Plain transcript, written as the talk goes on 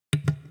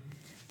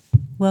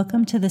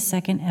Welcome to the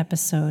second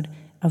episode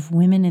of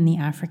Women in the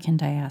African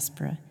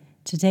Diaspora.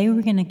 Today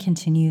we're going to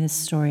continue the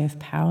story of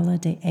Paula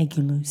de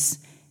Eguiluz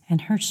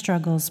and her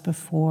struggles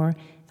before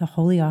the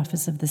Holy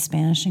Office of the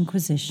Spanish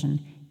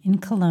Inquisition in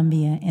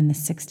Colombia in the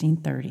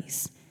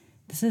 1630s.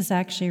 This is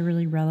actually a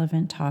really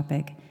relevant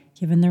topic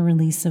given the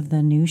release of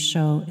the new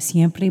show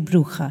Siempre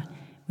Bruja,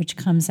 which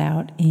comes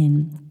out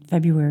in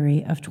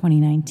February of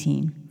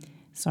 2019.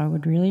 So I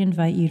would really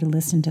invite you to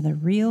listen to the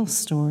real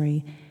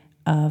story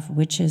of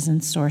witches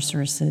and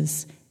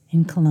sorceresses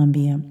in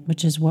Colombia,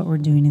 which is what we're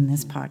doing in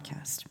this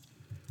podcast.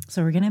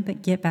 So we're going to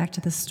get back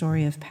to the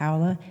story of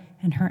Paula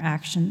and her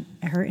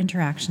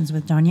interactions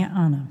with Doña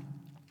Ana,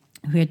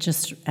 who had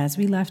just, as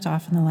we left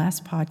off in the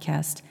last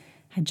podcast,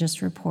 had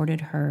just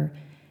reported her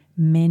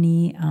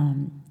many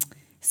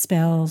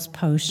spells,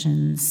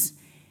 potions,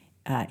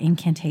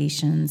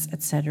 incantations,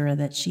 etc.,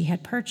 that she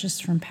had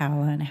purchased from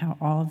Paula, and how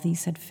all of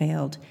these had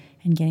failed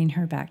in getting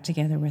her back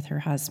together with her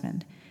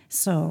husband.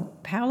 So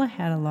Paula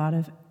had a lot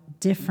of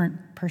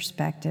different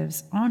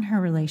perspectives on her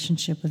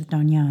relationship with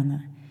Doña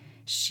Ana.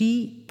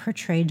 She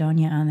portrayed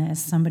Doña Ana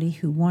as somebody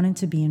who wanted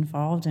to be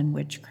involved in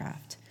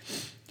witchcraft,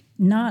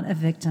 not a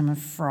victim of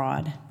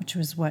fraud, which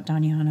was what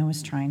Doña Ana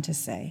was trying to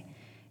say.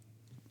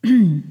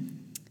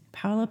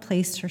 Paula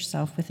placed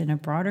herself within a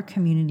broader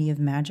community of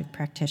magic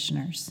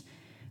practitioners.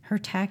 Her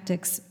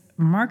tactics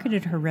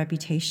marketed her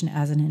reputation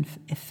as an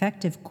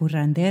effective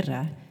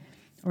curandera,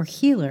 or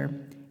healer,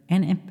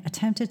 and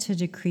attempted to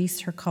decrease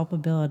her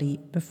culpability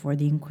before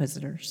the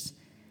inquisitors.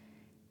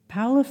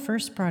 Paula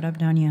first brought up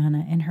Doña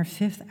Ana in her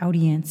fifth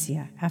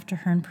audiencia after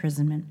her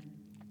imprisonment,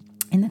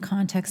 in the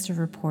context of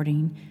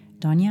reporting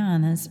Doña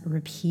Ana's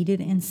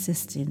repeated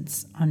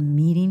insistence on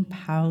meeting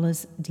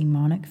Paula's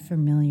demonic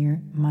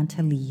familiar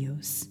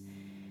Mantelillos.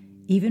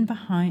 Even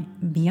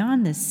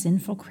beyond this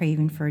sinful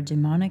craving for a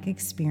demonic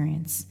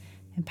experience,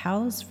 in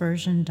Paula's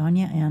version,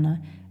 Doña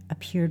Ana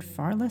appeared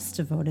far less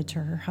devoted to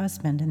her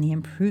husband and the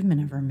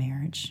improvement of her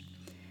marriage.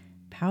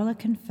 Paula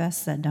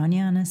confessed that Doña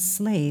Ana's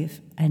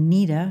slave,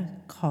 Anita,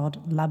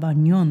 called La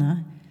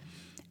Bañona,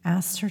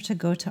 asked her to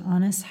go to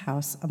Ana's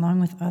house along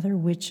with other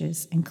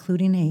witches,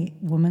 including a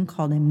woman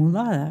called a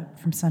mulata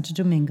from Santo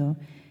Domingo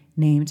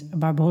named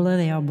Barbola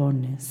de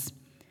Albornoz.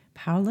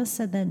 Paula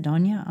said that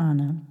Doña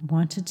Ana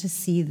wanted to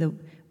see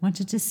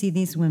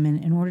these women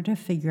in order to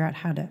figure out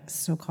how to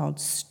so-called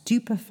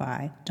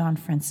stupefy Don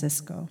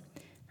Francisco,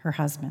 her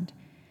husband,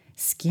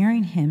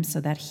 scaring him so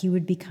that he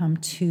would become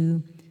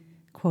too,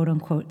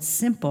 quote-unquote,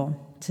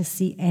 simple to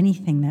see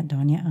anything that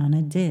Doña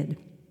Ana did.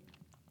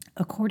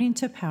 According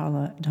to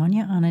Paula,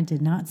 Doña Ana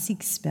did not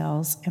seek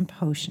spells and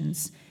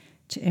potions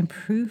to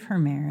improve her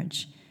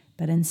marriage,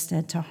 but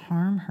instead to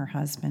harm her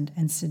husband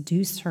and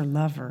seduce her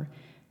lover,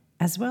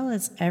 as well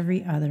as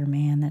every other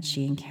man that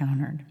she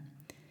encountered.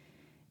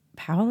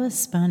 Paula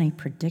spun a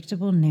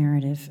predictable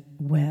narrative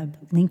web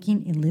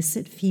linking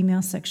illicit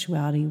female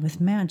sexuality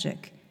with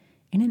magic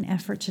in an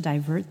effort to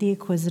divert the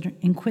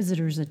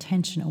inquisitor's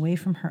attention away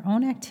from her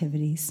own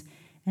activities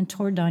and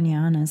toward Doña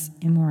Ana's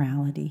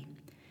immorality.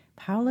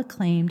 Paula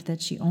claimed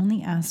that she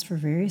only asked for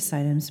various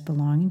items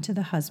belonging to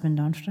the husband,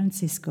 Don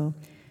Francisco,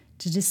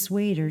 to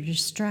dissuade or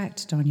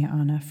distract Doña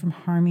Ana from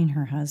harming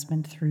her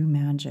husband through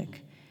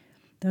magic,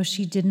 though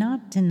she did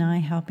not deny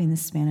helping the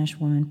Spanish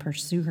woman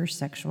pursue her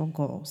sexual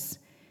goals.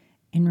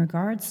 In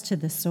regards to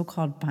the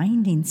so-called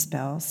binding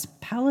spells,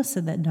 Paula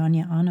said that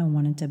Doña Ana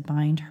wanted to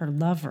bind her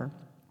lover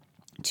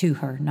to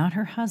her, not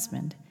her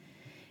husband,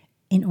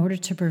 in order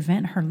to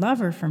prevent her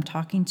lover from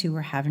talking to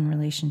or having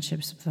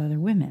relationships with other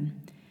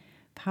women.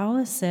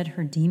 Paula said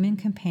her demon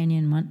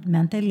companion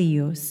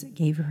Mantelillos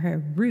gave her a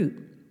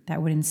root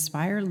that would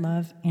inspire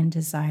love and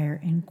desire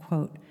in,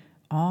 quote,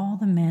 all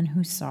the men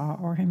who saw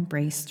or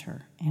embraced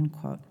her, end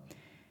quote.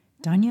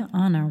 Doña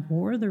Ana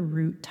wore the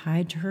root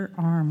tied to her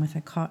arm with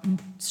a cotton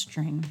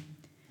string.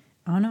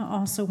 Ana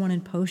also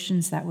wanted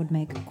potions that would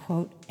make,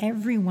 quote,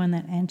 everyone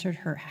that entered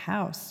her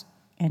house,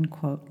 end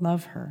quote,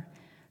 love her.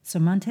 So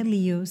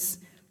Mantelillos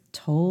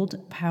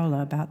told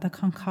Paula about the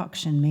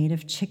concoction made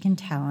of chicken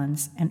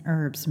talons and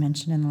herbs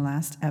mentioned in the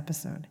last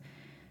episode.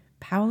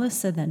 Paula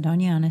said that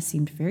Doña Ana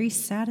seemed very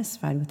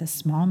satisfied with a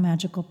small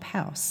magical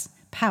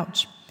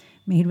pouch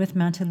made with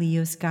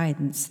Mantelillos'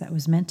 guidance that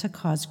was meant to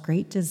cause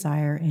great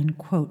desire in,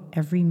 quote,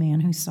 every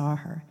man who saw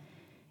her.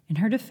 In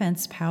her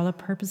defense, Paula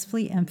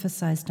purposefully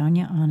emphasized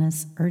Doña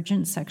Ana's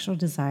urgent sexual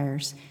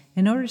desires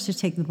in order to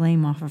take the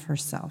blame off of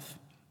herself.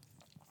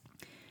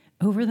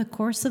 Over the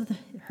course of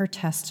her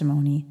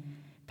testimony,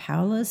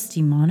 Paula's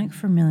demonic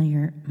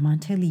familiar,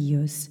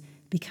 Mantelillos,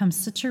 becomes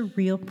such a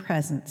real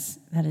presence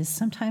that it is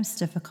sometimes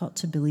difficult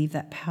to believe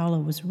that Paula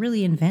was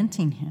really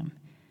inventing him.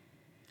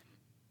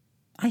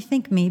 I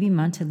think maybe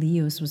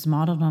Mantelillos was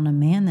modeled on a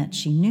man that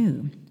she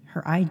knew,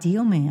 her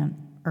ideal man,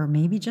 or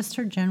maybe just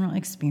her general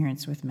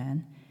experience with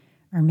men,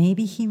 or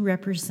maybe he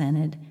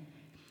represented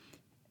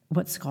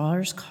what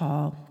scholars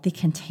call the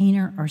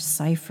container or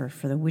cipher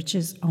for the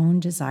witch's own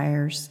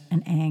desires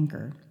and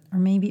anger, or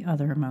maybe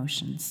other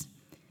emotions.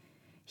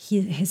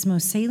 His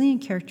most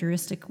salient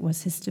characteristic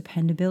was his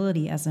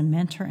dependability as a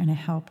mentor and a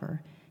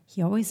helper.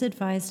 He always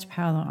advised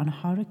Paula on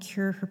how to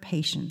cure her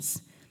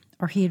patients,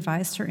 or he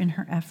advised her in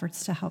her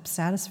efforts to help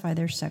satisfy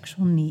their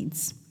sexual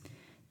needs.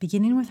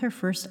 Beginning with her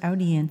first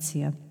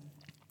audiencia,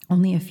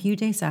 only a few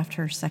days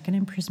after her second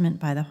imprisonment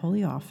by the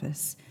Holy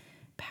Office,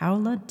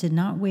 Paula did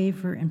not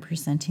waver in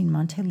presenting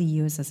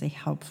Montelius as a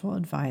helpful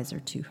advisor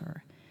to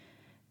her.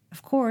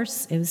 Of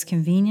course, it was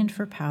convenient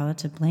for Paula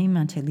to blame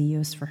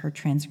Montelius for her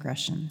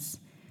transgressions.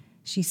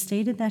 She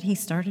stated that he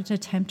started to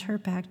tempt her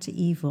back to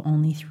evil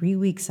only 3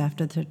 weeks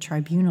after the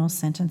tribunal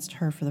sentenced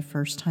her for the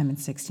first time in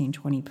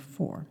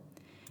 1624.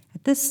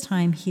 At this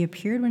time, he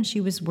appeared when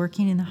she was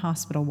working in the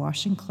hospital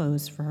washing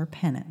clothes for her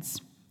penance,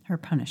 her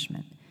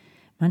punishment.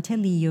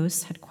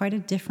 Montelius had quite a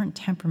different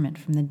temperament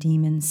from the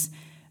demons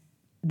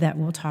that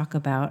we'll talk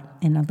about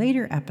in a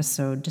later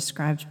episode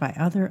described by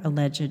other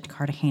alleged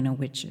Cartagena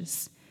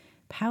witches.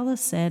 Paula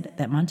said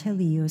that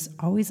Montelius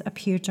always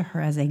appeared to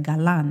her as a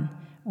galán,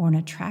 or an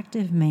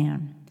attractive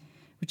man,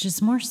 which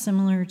is more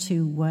similar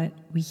to what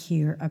we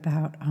hear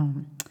about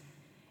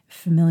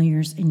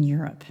familiars in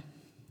Europe.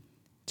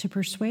 To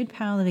persuade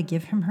Paula to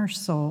give him her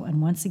soul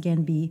and once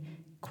again be,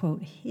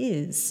 quote,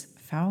 his,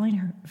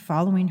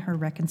 following her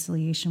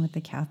reconciliation with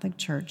the Catholic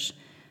Church,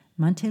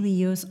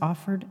 Montelius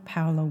offered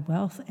Paula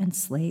wealth and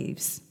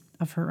slaves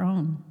of her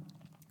own.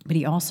 But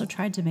he also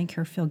tried to make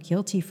her feel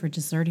guilty for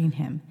deserting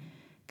him,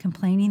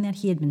 complaining that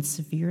he had been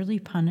severely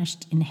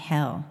punished in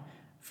hell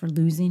for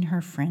losing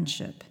her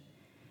friendship.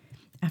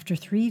 After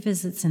 3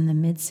 visits in the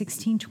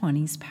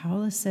mid-1620s,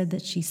 Paula said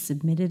that she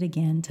submitted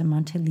again to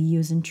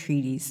Montelius'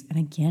 entreaties and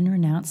again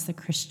renounced the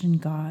Christian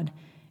God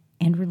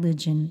and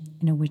religion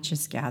in a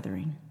witches'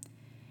 gathering.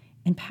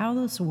 In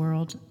Paula's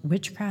world,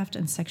 witchcraft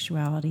and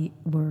sexuality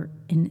were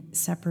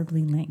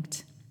inseparably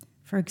linked.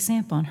 For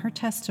example, in her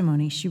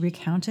testimony, she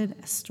recounted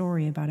a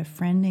story about a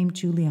friend named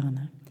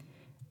Juliana,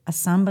 a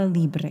samba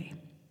libre,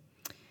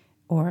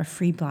 or a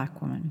free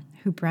black woman,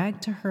 who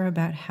bragged to her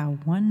about how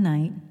one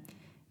night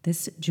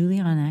this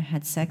Juliana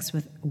had sex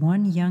with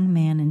one young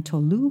man in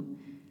Tolu,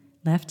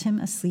 left him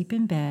asleep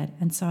in bed,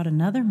 and sought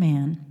another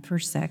man for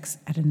sex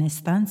at an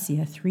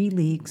estancia 3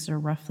 leagues or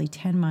roughly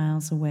 10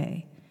 miles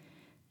away.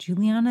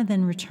 Juliana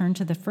then returned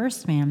to the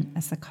first man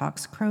as the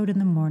cocks crowed in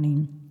the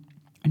morning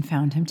and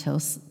found him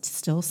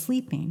still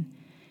sleeping.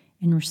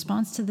 In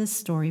response to this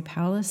story,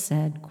 Paula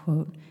said,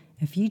 quote,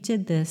 "If you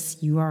did this,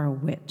 you are a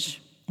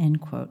witch," end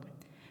quote.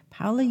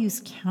 Paula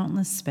used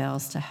countless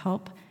spells to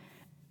help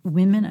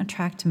women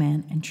attract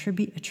men and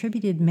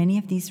attributed many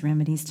of these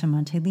remedies to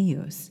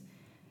Montelius.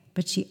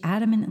 But she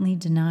adamantly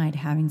denied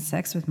having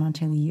sex with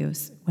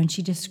Montelius when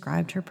she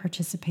described her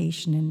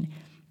participation in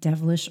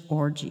devilish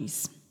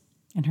orgies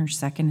in her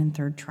second and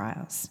third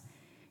trials.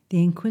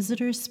 The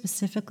inquisitors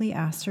specifically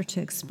asked her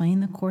to explain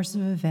the course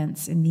of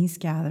events in these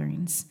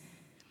gatherings,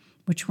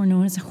 which were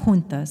known as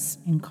juntas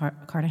in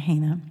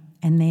Cartagena,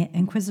 and the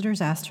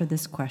inquisitors asked her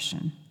this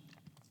question.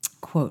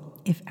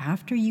 Quote, "If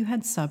after you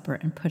had supper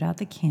and put out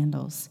the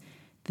candles,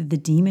 did the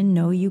demon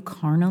know you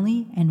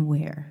carnally and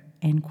where?"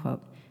 End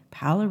quote.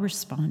 Paula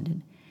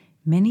responded,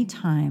 "Many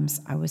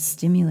times I was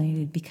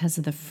stimulated because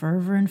of the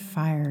fervor and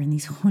fire in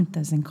these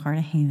juntas in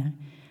Cartagena,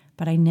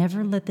 but I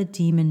never let the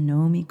demon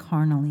know me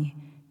carnally,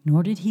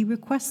 nor did he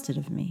request it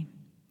of me."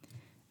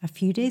 A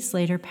few days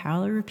later,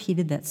 Paula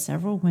repeated that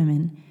several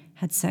women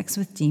had sex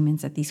with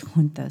demons at these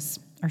juntas,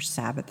 or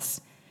Sabbaths,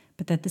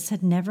 but that this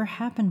had never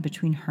happened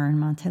between her and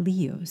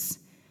Montelius.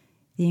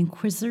 The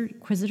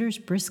inquisitors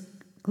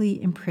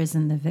briskly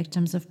imprisoned the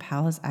victims of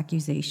Paula's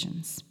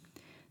accusations.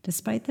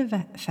 Despite the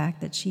fact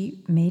that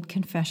she made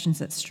confessions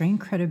that strained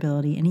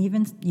credibility and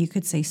even, you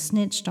could say,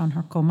 snitched on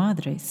her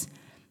comadres,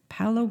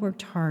 Paula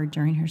worked hard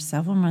during her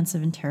several months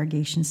of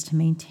interrogations to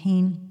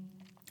maintain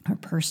her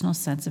personal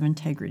sense of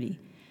integrity.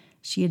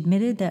 She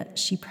admitted that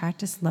she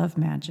practiced love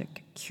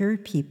magic,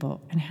 cured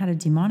people, and had a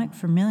demonic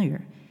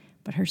familiar,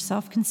 but her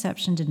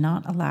self-conception did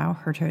not allow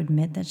her to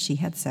admit that she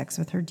had sex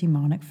with her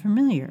demonic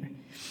familiar,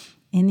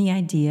 in the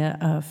idea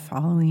of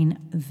following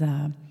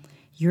the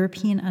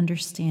European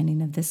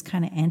understanding of this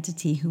kind of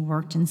entity who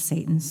worked in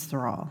Satan's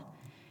thrall.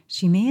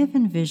 She may have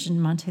envisioned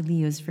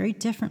Montelius very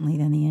differently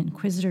than the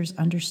inquisitors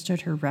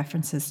understood her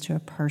references to a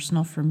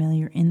personal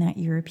familiar in that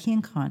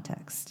European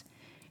context.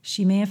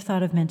 She may have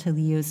thought of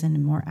Montelius in a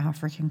more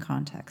African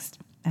context,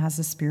 as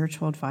a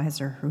spiritual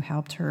advisor who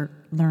helped her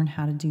learn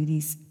how to do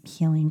these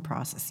healing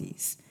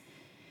processes.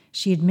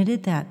 She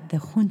admitted that the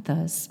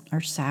juntas,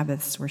 or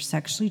Sabbaths, were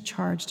sexually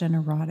charged and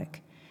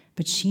erotic,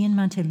 but she and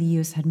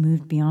Montelius had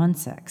moved beyond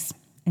sex.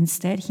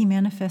 Instead, he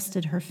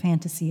manifested her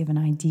fantasy of an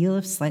ideal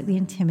of slightly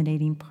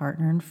intimidating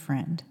partner and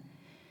friend.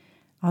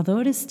 Although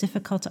it is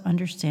difficult to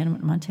understand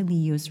what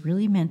Montelius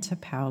really meant to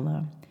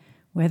Paula,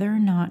 whether or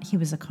not he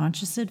was a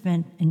conscious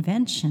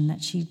invention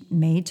that she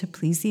made to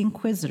please the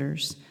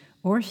inquisitors,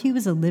 or if he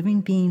was a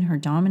living being who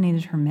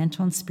dominated her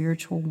mental and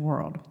spiritual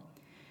world,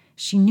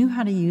 she knew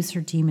how to use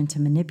her demon to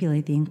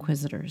manipulate the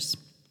inquisitors.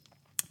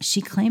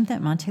 She claimed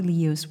that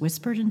Montelius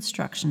whispered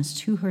instructions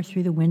to her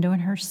through the window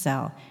in her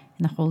cell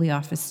in the Holy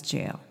Office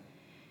jail.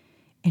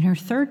 In her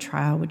third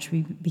trial, which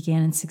began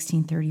in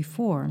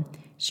 1634,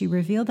 she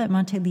revealed that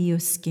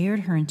Montelius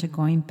scared her into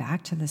going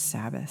back to the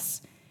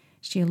Sabbaths.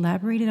 She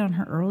elaborated on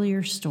her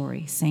earlier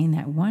story, saying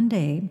that one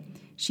day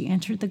she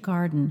entered the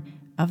garden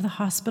of the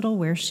hospital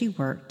where she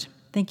worked,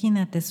 thinking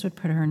that this would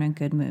put her in a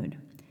good mood.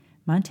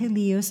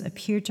 Montelius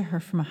appeared to her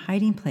from a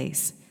hiding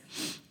place,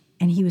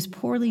 and he was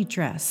poorly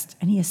dressed,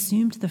 and he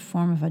assumed the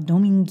form of a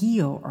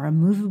dominguillo, or a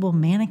movable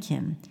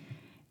mannequin,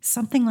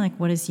 something like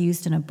what is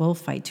used in a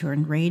bullfight to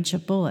enrage a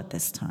bull at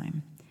this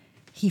time.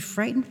 He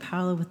frightened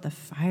Paula with the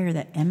fire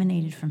that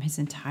emanated from his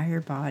entire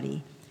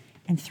body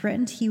and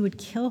threatened he would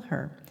kill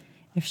her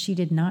if she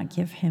did not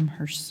give him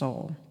her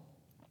soul.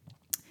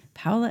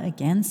 Paula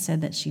again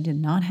said that she did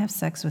not have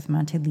sex with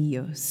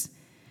Montelius,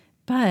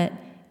 but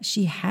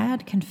she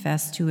had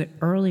confessed to it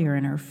earlier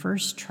in her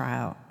first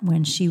trial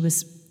when she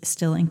was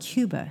still in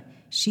Cuba.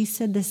 She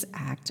said this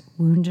act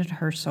wounded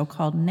her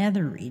so-called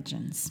nether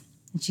regions,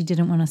 and she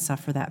didn't want to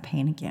suffer that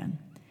pain again.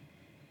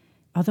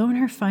 Although in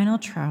her final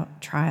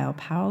trial,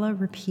 Paula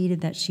repeated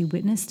that she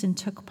witnessed and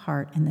took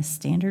part in the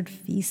standard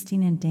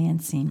feasting and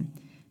dancing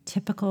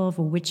typical of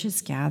a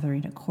witches'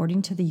 gathering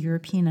according to the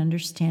European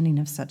understanding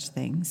of such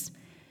things,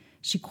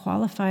 she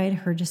qualified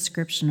her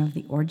description of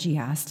the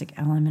orgiastic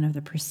element of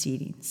the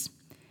proceedings.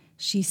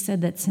 She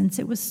said that since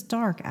it was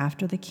dark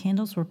after the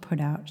candles were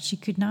put out, she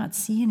could not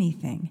see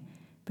anything,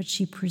 but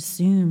she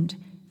presumed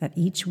that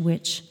each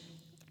witch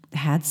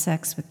had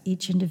sex with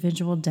each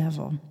individual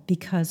devil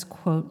because,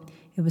 quote,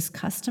 it was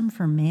custom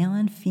for male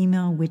and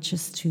female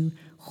witches to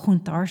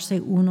juntarse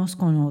unos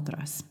con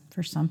otras,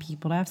 for some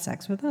people to have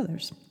sex with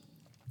others.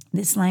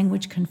 This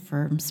language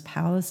confirms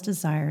Paula's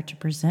desire to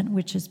present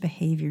witches'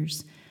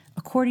 behaviors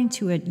according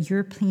to a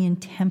European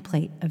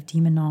template of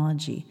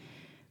demonology,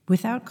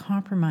 without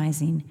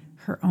compromising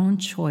her own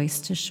choice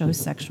to show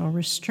sexual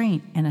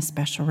restraint and a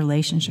special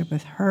relationship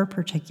with her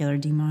particular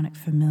demonic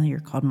familiar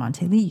called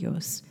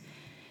Montelius.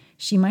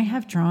 She might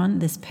have drawn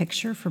this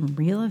picture from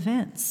real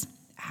events,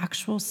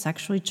 actual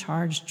sexually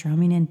charged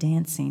drumming and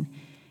dancing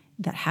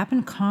that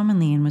happened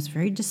commonly and was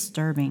very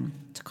disturbing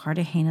to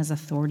Cartagena's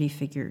authority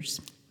figures.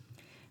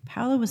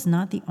 Paula was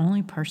not the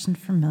only person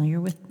familiar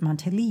with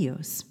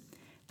Montelius.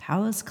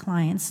 Paula's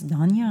clients,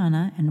 Doña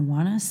Ana and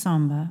Juana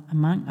Samba,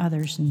 among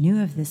others,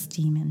 knew of this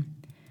demon.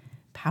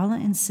 Paula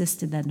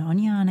insisted that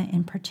Doña Ana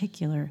in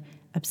particular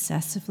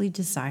obsessively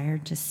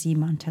desired to see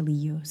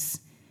Montelius,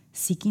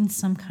 seeking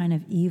some kind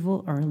of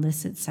evil or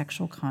illicit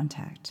sexual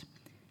contact.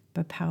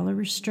 But Paula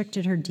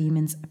restricted her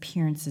demon's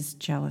appearances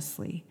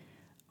jealously,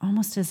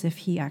 almost as if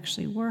he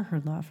actually were her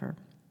lover.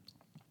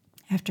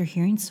 After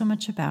hearing so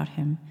much about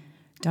him,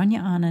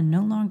 Doña Ana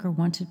no longer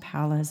wanted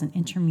Paula as an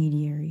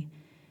intermediary,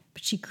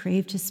 but she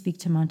craved to speak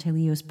to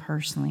Montelius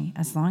personally,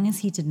 as long as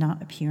he did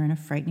not appear in a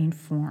frightening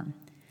form.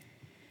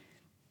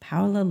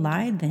 Paula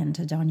lied then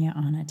to Doña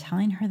Ana,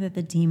 telling her that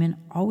the demon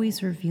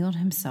always revealed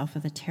himself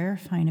with a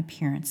terrifying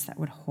appearance that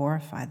would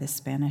horrify the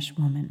Spanish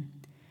woman.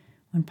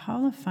 When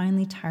Paula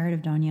finally tired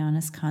of Doña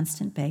Ana's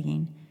constant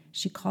begging,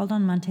 she called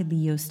on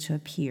Montelius to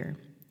appear.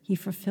 He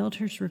fulfilled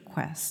her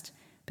request,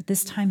 but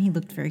this time he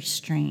looked very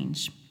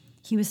strange.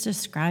 He was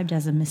described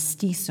as a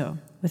mestizo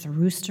with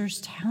rooster's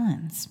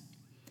talons.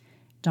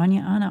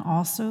 Doña Ana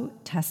also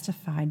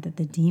testified that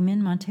the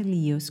demon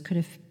Montelius could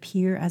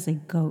appear as a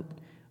goat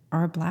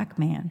or a black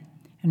man,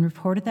 and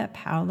reported that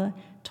Paula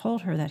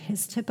told her that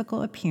his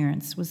typical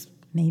appearance was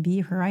maybe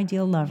her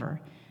ideal lover,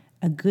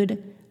 a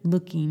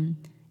good-looking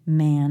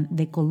man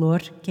de color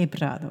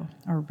quebrado,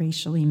 or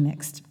racially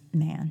mixed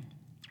man.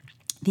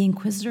 The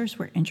inquisitors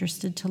were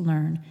interested to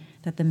learn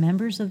that the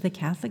members of the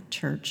Catholic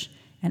Church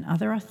and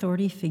other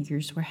authority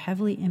figures were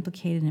heavily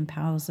implicated in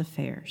Paula's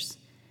affairs.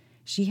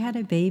 She had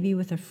a baby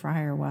with a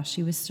friar while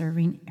she was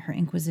serving her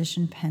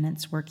Inquisition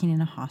penance working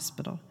in a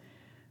hospital.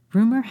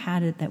 Rumor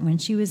had it that when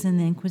she was in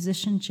the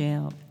Inquisition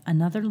jail,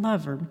 another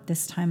lover,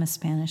 this time a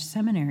Spanish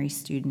seminary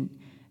student,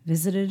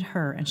 visited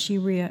her, and she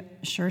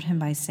reassured him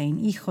by saying,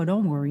 "Hijo,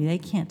 don't worry, they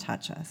can't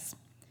touch us."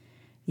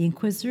 The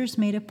inquisitors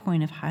made a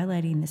point of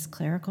highlighting this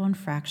clerical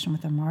infraction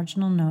with a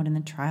marginal note in the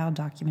trial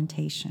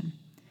documentation.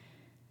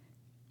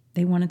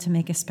 They wanted to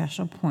make a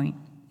special point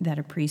that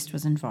a priest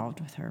was involved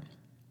with her.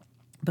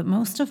 But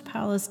most of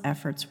Paula's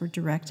efforts were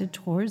directed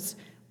towards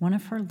one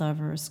of her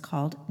lovers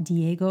called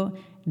Diego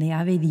de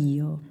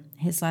Avedillo.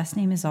 His last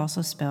name is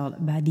also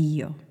spelled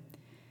Badillo.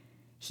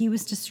 He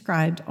was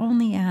described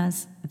only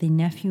as the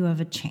nephew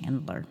of a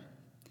chandler,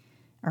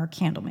 or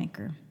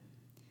candlemaker.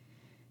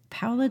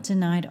 Paula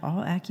denied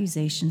all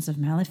accusations of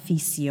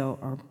maleficio,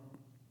 or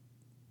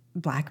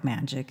black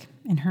magic,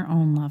 in her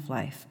own love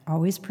life,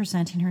 always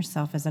presenting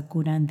herself as a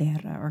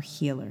curandera, or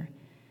healer.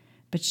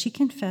 But she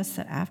confessed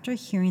that after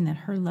hearing that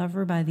her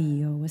lover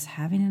Badillo was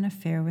having an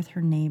affair with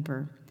her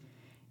neighbor,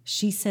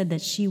 she said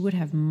that she would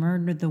have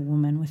murdered the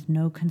woman with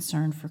no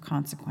concern for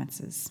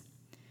consequences.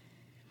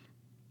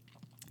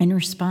 In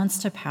response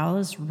to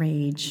Paula's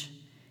rage,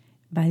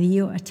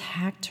 Badillo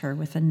attacked her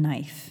with a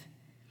knife.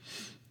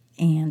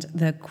 And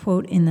the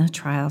quote in the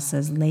trial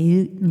says,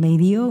 "Le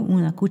dio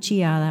una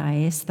cuchillada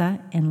a esta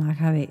en la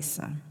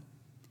cabeza."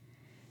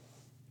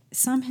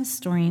 Some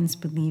historians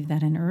believe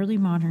that in early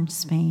modern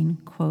Spain,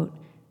 quote,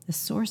 the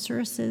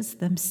sorceresses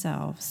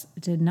themselves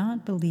did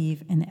not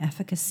believe in the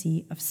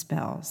efficacy of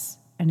spells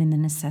and in the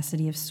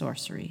necessity of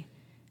sorcery,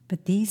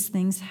 but these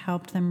things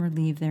helped them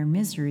relieve their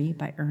misery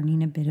by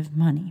earning a bit of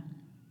money,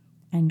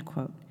 end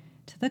quote.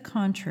 To the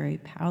contrary,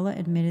 Paula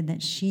admitted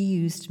that she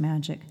used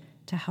magic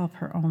to help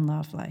her own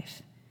love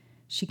life.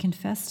 She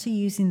confessed to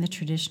using the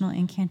traditional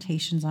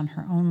incantations on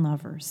her own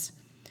lovers,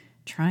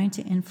 trying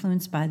to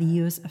influence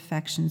Badillo's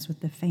affections with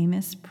the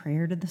famous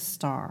Prayer to the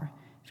Star,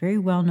 very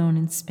well known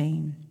in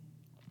Spain.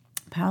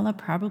 Paula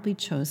probably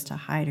chose to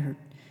hide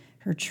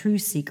her true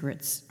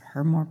secrets,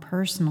 her more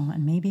personal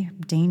and maybe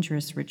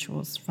dangerous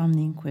rituals from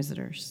the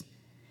inquisitors.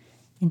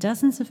 In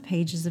dozens of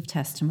pages of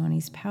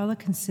testimonies, Paula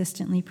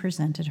consistently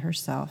presented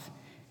herself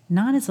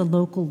not as a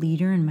local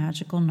leader in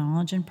magical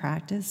knowledge and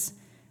practice,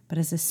 but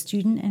as a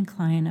student and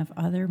client of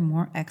other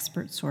more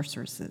expert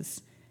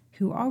sorceresses,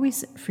 who were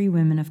always free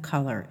women of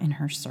color in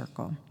her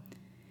circle.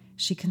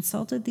 She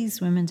consulted these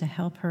women to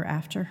help her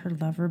after her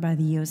lover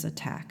Badillo's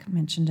attack,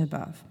 mentioned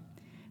above.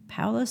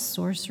 Paula's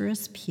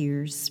sorceress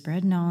peers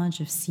spread knowledge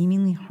of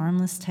seemingly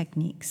harmless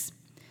techniques,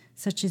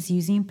 such as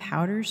using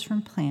powders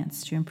from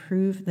plants to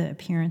improve the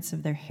appearance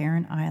of their hair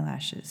and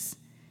eyelashes.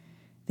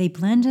 They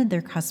blended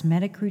their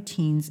cosmetic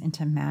routines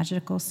into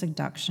magical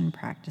seduction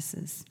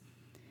practices.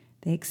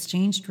 They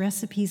exchanged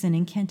recipes and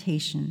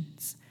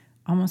incantations,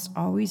 almost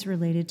always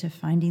related to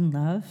finding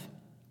love,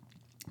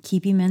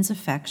 keeping men's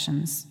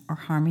affections, or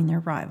harming their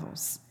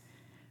rivals.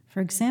 For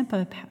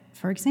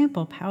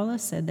example, Paula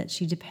said that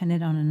she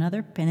depended on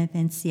another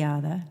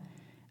penitenciada,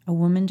 a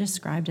woman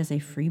described as a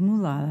free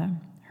mulata,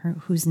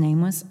 whose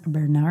name was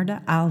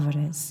Bernarda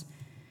Alvarez,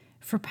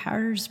 for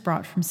powders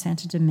brought from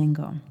Santo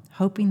Domingo,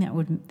 hoping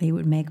that they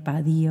would make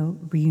Badillo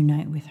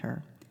reunite with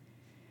her.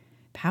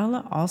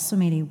 Paula also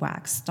made a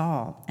wax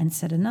doll and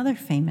said another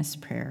famous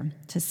prayer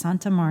to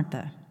Santa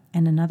Marta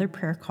and another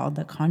prayer called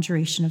the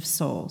Conjuration of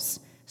Souls,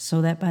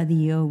 so that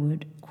Badillo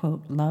would,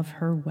 quote, love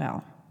her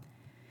well.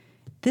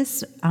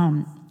 This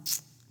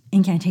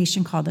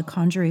incantation called the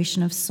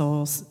Conjuration of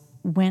Souls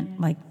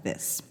went like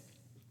this.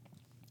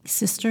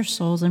 Sister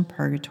souls in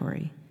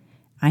purgatory,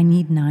 I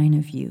need 9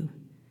 of you.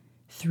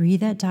 3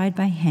 that died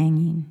by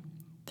hanging,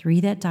 3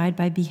 that died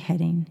by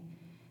beheading,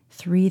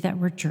 3 that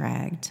were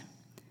dragged.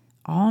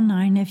 All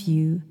 9 of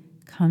you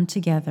come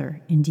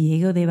together in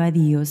Diego de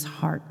Badillo's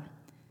heart.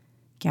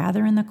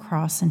 Gather in the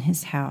cross in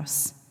his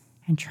house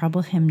and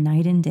trouble him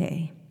night and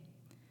day.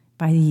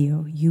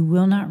 Badillo, you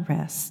will not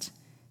rest.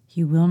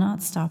 You will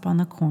not stop on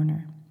the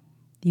corner.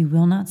 You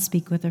will not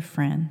speak with a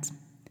friend.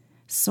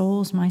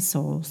 Souls, my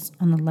souls,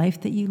 on the life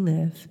that you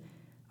live,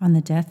 on the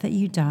death that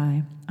you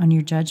die, on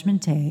your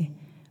judgment day,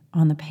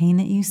 on the pain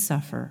that you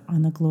suffer,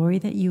 on the glory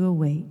that you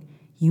await,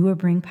 you will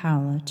bring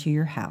Paula to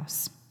your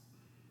house.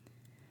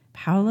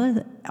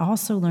 Paula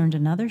also learned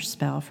another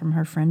spell from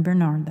her friend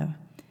Bernardo.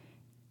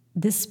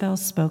 This spell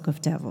spoke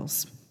of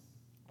devils.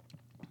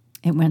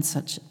 It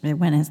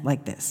went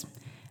like this.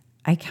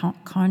 I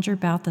conjure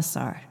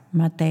Balthasar,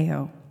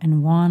 Mateo,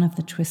 and Juan of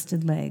the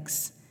twisted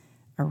legs.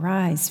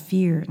 Arise,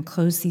 fear, and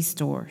close these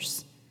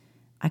doors.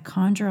 I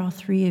conjure all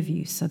 3 of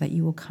you so that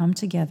you will come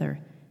together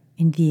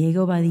in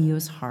Diego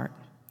Badillo's heart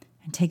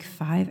and take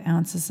 5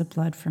 ounces of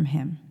blood from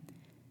him.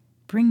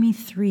 Bring me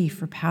 3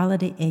 for Paula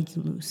de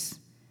Eguiluz,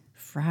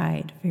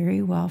 fried,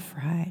 very well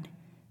fried,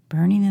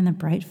 burning in the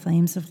bright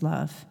flames of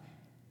love.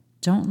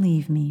 Don't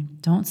leave me,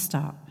 don't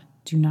stop,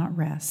 do not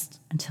rest,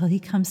 until he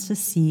comes to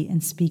see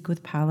and speak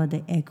with Paula de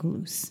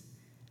Eguiluz.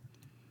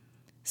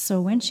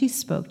 So when she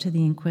spoke to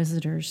the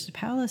inquisitors,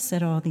 Paula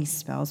said all these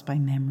spells by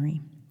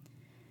memory.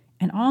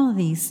 And all of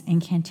these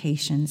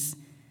incantations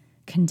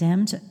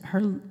condemned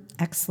her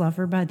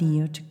ex-lover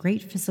Badillo to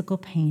great physical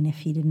pain if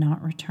he did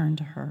not return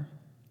to her.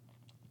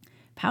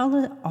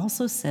 Paula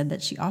also said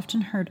that she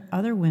often heard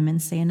other women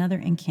say another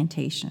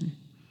incantation.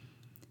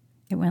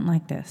 It went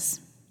like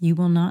this. You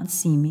will not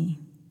see me.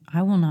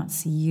 I will not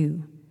see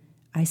you.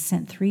 I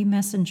sent 3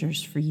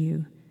 messengers for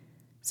you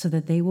so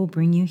that they will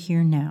bring you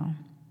here now.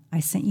 I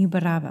sent you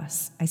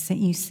Barabbas. I sent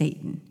you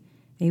Satan.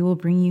 They will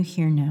bring you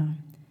here now,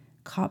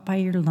 caught by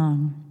your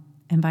lung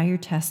and by your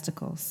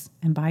testicles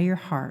and by your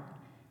heart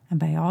and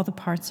by all the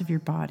parts of your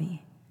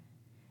body.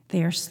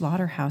 They are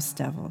slaughterhouse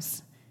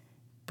devils.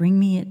 Bring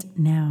me it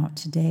now,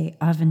 today,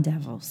 oven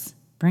devils.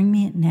 Bring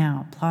me it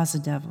now, plaza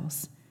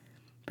devils.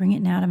 Bring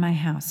it now to my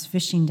house,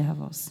 fishing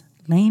devils.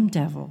 Lame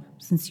devil,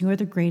 since you are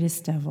the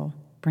greatest devil,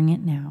 bring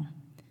it now.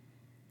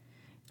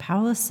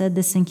 Paula said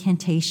this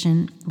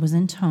incantation was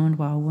intoned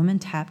while a woman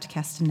tapped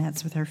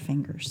castanets with her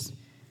fingers.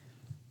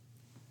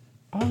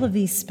 All of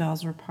these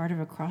spells were part of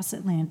a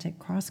cross-Atlantic,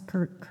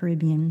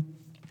 cross-Caribbean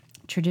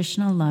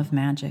traditional love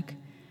magic,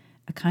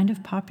 a kind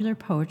of popular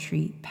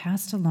poetry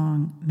passed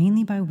along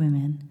mainly by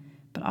women,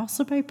 but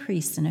also by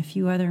priests and a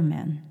few other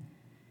men.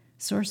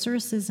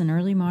 Sorceresses in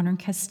early modern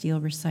Castile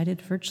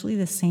recited virtually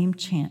the same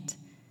chant,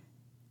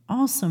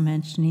 also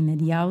mentioning the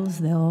Diablos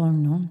del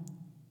Horno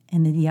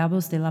and the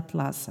Diablos de la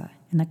Plaza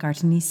in the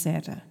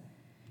Cartagena.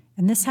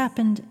 And this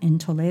happened in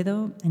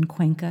Toledo and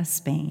Cuenca,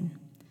 Spain.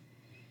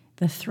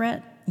 The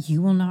threat, "you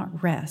will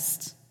not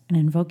rest," and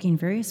invoking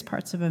various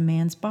parts of a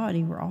man's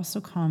body were also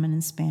common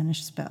in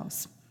Spanish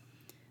spells.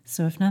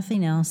 So if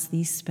nothing else,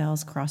 these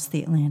spells crossed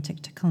the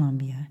Atlantic to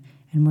Colombia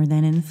and were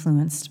then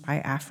influenced by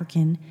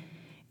African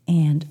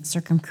and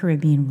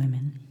Circum-Caribbean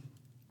women.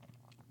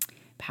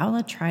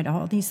 Paula tried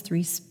all these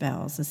 3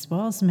 spells, as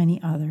well as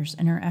many others,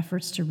 in her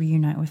efforts to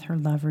reunite with her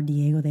lover,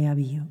 Diego de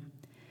Eguiluz.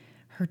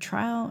 Her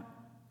trial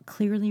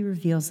clearly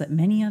reveals that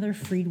many other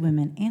freed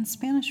women and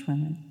Spanish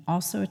women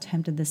also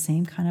attempted the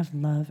same kind of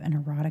love and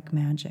erotic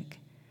magic.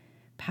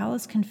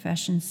 Paula's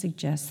confession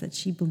suggests that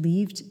she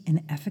believed in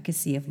the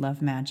efficacy of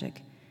love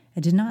magic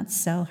and did not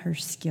sell her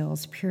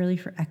skills purely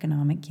for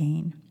economic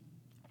gain.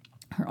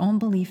 Her own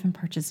belief and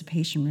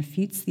participation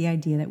refutes the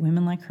idea that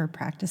women like her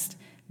practiced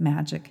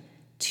magic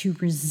to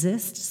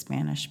resist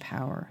Spanish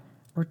power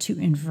or to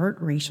invert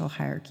racial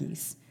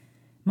hierarchies.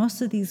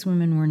 Most of these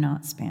women were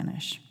not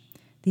Spanish.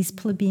 These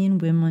plebeian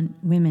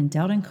women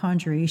dealt in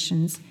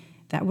conjurations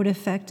that would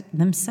affect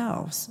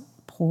themselves,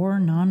 poor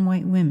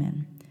non-white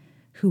women,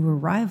 who were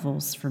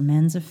rivals for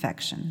men's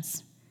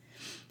affections.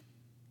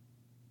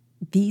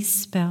 These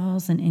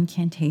spells and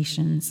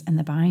incantations and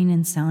the buying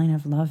and selling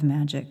of love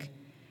magic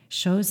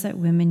shows that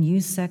women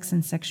use sex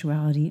and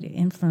sexuality to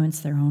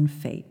influence their own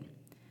fate.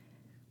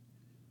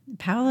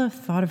 Paula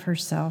thought of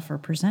herself or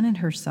presented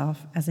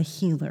herself as a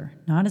healer,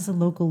 not as a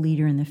local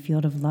leader in the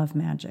field of love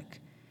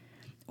magic,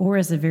 or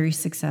as a very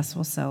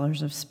successful seller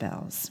of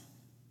spells.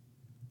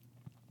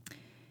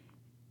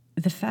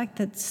 The fact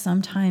that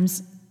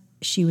sometimes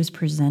she was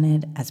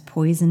presented as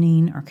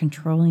poisoning or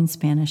controlling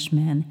Spanish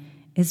men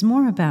is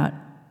more about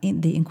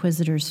the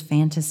Inquisitors'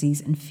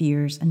 fantasies and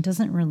fears and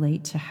doesn't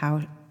relate to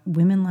how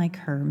women like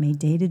her made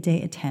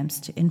day-to-day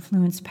attempts to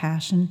influence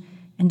passion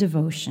and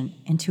devotion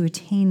and to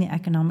attain the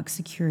economic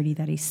security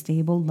that a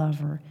stable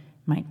lover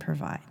might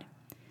provide.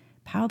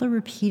 Paula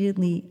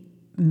repeatedly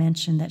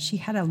mentioned that she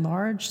had a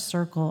large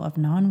circle of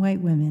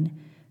non-white women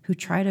who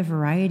tried a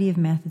variety of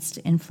methods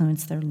to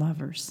influence their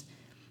lovers.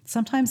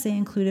 Sometimes they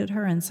included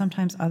her, and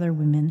sometimes other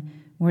women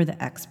were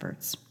the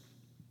experts.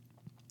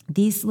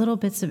 These little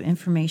bits of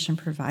information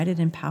provided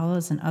in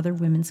Paula's and other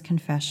women's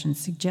confessions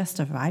suggest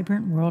a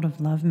vibrant world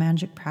of love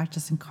magic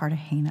practice in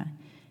Cartagena,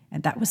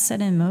 and that was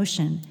set in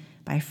motion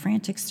by a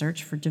frantic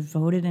search for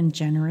devoted and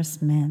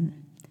generous men.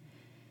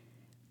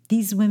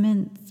 These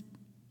women,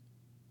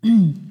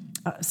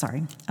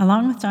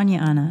 along with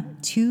Doña Ana,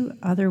 2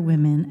 other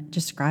women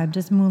described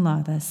as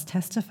mulatas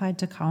testified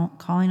to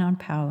calling on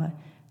Paula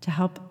to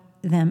help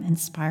them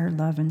inspire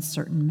love in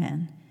certain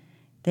men.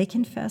 They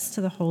confessed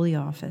to the Holy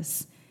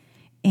Office,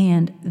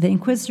 and the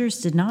Inquisitors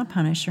did not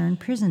punish or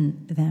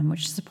imprison them,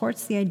 which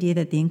supports the idea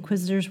that the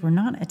Inquisitors were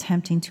not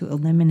attempting to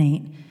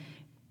eliminate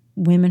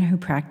women who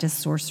practiced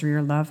sorcery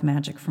or love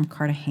magic from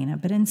Cartagena,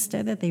 but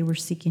instead that they were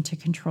seeking to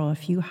control a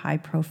few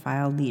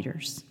high-profile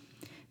leaders.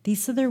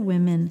 These other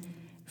women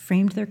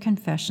framed their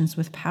confessions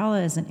with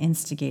Paula as an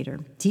instigator,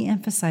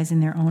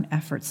 de-emphasizing their own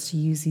efforts to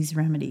use these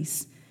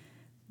remedies.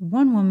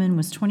 One woman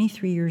was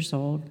 23 years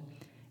old,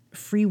 a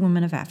free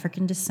woman of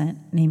African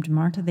descent named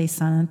Marta de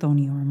San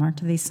Antonio, or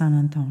Marta de San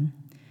Anton.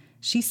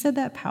 She said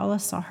that Paula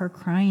saw her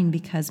crying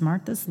because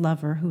Marta's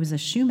lover, who was a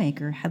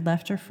shoemaker, had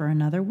left her for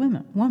another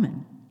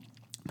woman.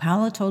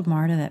 Paula told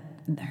Marta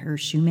that her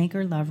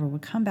shoemaker lover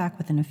would come back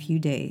within a few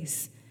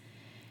days.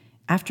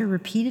 After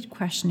repeated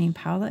questioning,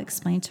 Paula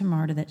explained to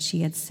Marta that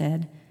she had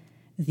said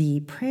the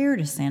prayer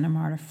to Santa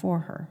Marta for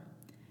her.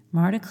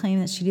 Marta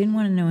claimed that she didn't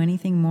want to know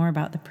anything more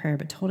about the prayer,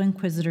 but told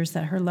Inquisitors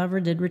that her lover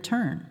did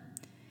return.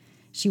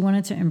 She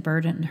wanted to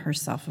unburden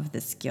herself of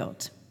this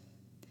guilt.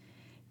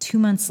 2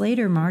 months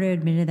later, Marta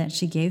admitted that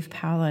she gave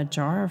Paula a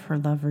jar of her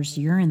lover's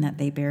urine that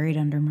they buried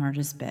under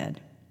Marta's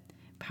bed.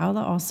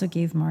 Paula also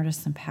gave Marta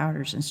some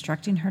powders,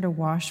 instructing her to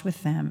wash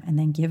with them and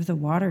then give the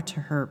water to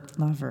her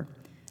lover,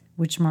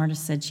 which Marta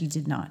said she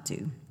did not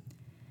do.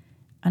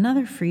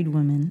 Another freed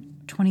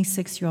woman,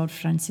 26-year-old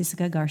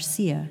Francisca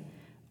Garcia,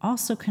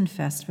 also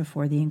confessed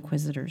before the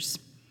Inquisitors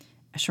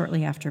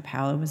shortly after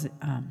Paula was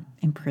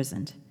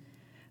imprisoned.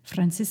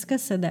 Francisca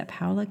said that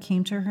Paula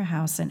came to her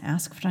house and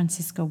asked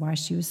Francisca why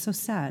she was so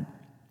sad.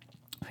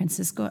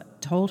 Francisca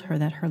told her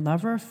that her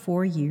lover of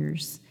 4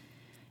 years,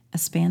 a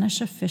Spanish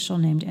official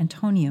named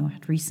Antonio,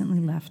 had recently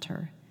left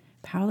her.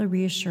 Paula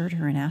reassured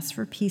her and asked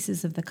for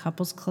pieces of the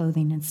couple's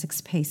clothing and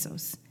 6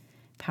 pesos.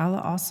 Paula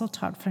also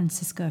taught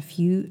Francisca a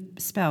few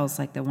spells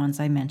like the ones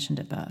I mentioned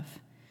above.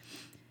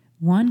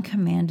 One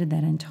commanded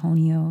that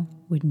Antonio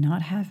would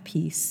not have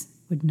peace,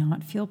 would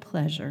not feel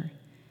pleasure,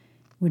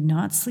 would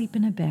not sleep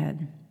in a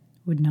bed,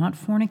 would not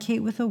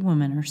fornicate with a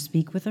woman or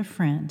speak with a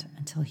friend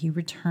until he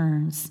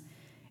returns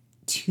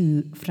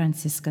to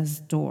Francisca's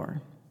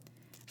door.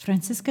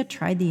 Francisca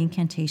tried the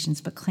incantations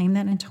but claimed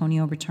that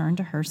Antonio returned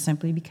to her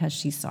simply because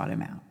she sought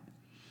him out.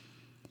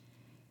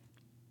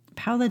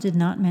 Paula did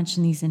not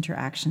mention these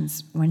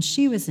interactions when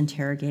she was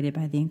interrogated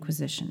by the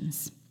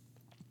Inquisitions.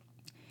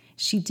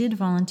 She did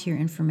volunteer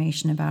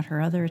information about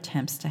her other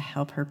attempts to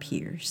help her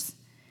peers.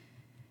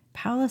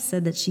 Paula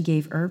said that she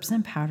gave herbs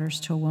and powders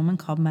to a woman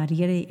called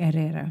Maria de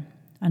Herrera,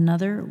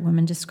 another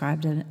woman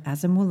described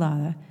as a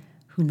mulata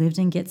who lived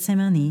in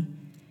Getsemani,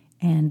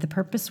 and the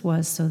purpose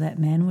was so that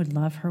men would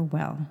love her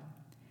well.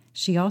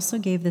 She also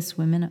gave this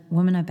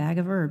woman a bag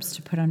of herbs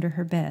to put under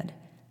her bed,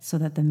 so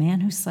that the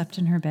man who slept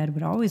in her bed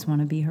would always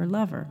want to be her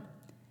lover.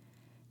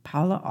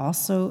 Paula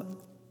also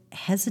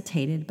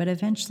hesitated, but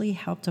eventually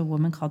helped a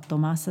woman called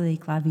Tomasa de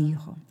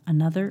Clavijo,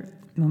 another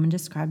woman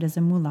described as a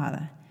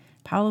mulata.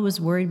 Paula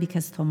was worried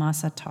because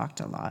Tomasa talked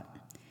a lot.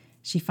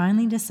 She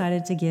finally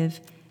decided to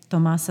give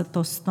Tomasa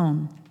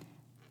toston,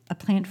 a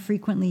plant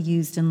frequently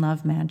used in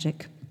love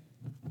magic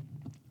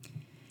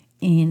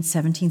in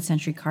 17th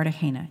century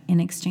Cartagena, in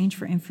exchange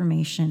for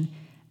information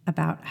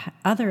about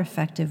other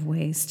effective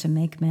ways to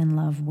make men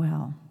love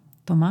well.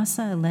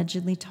 Tomasa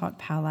allegedly taught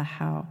Paula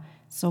how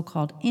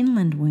so-called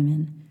inland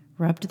women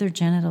rubbed their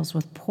genitals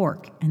with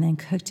pork and then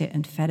cooked it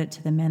and fed it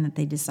to the men that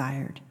they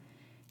desired.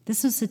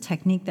 This was a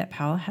technique that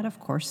Paula had, of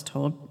course,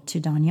 told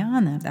to Doña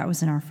Ana. That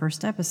was in our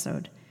first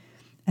episode.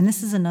 And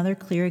this is another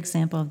clear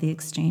example of the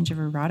exchange of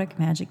erotic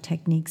magic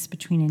techniques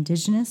between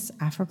indigenous,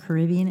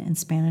 Afro-Caribbean, and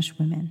Spanish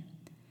women.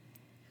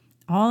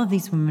 All of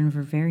these women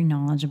were very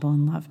knowledgeable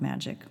in love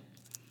magic.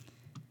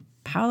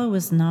 Paula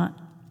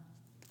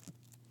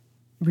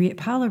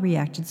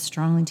reacted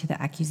strongly to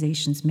the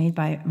accusations made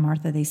by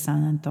Marta de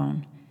San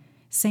Anton,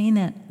 saying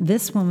that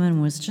this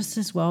woman was just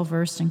as well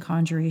versed in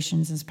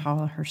conjurations as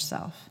Paula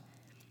herself.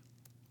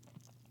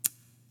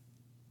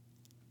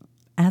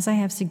 As I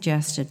have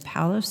suggested,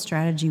 Paula's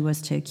strategy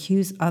was to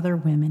accuse other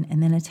women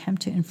and then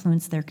attempt to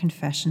influence their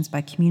confessions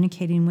by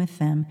communicating with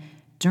them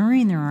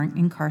during their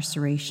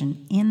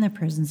incarceration in the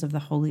prisons of the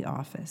Holy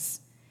Office.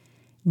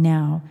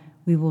 Now,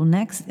 in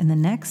the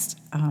next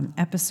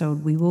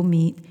episode, we will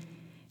meet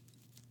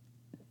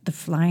the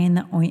fly in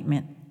the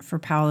ointment for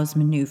Paula's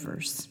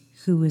maneuvers,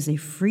 who was a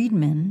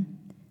freedman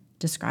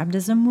described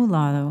as a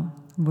mulatto,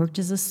 worked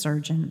as a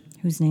surgeon,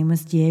 whose name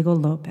was Diego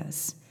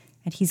Lopez.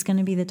 And he's going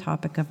to be the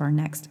topic of our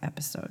next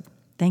episode.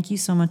 Thank you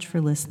so much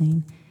for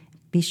listening.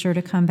 Be sure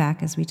to come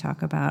back as we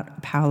talk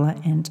about Paula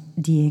and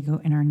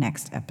Diego in our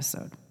next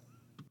episode.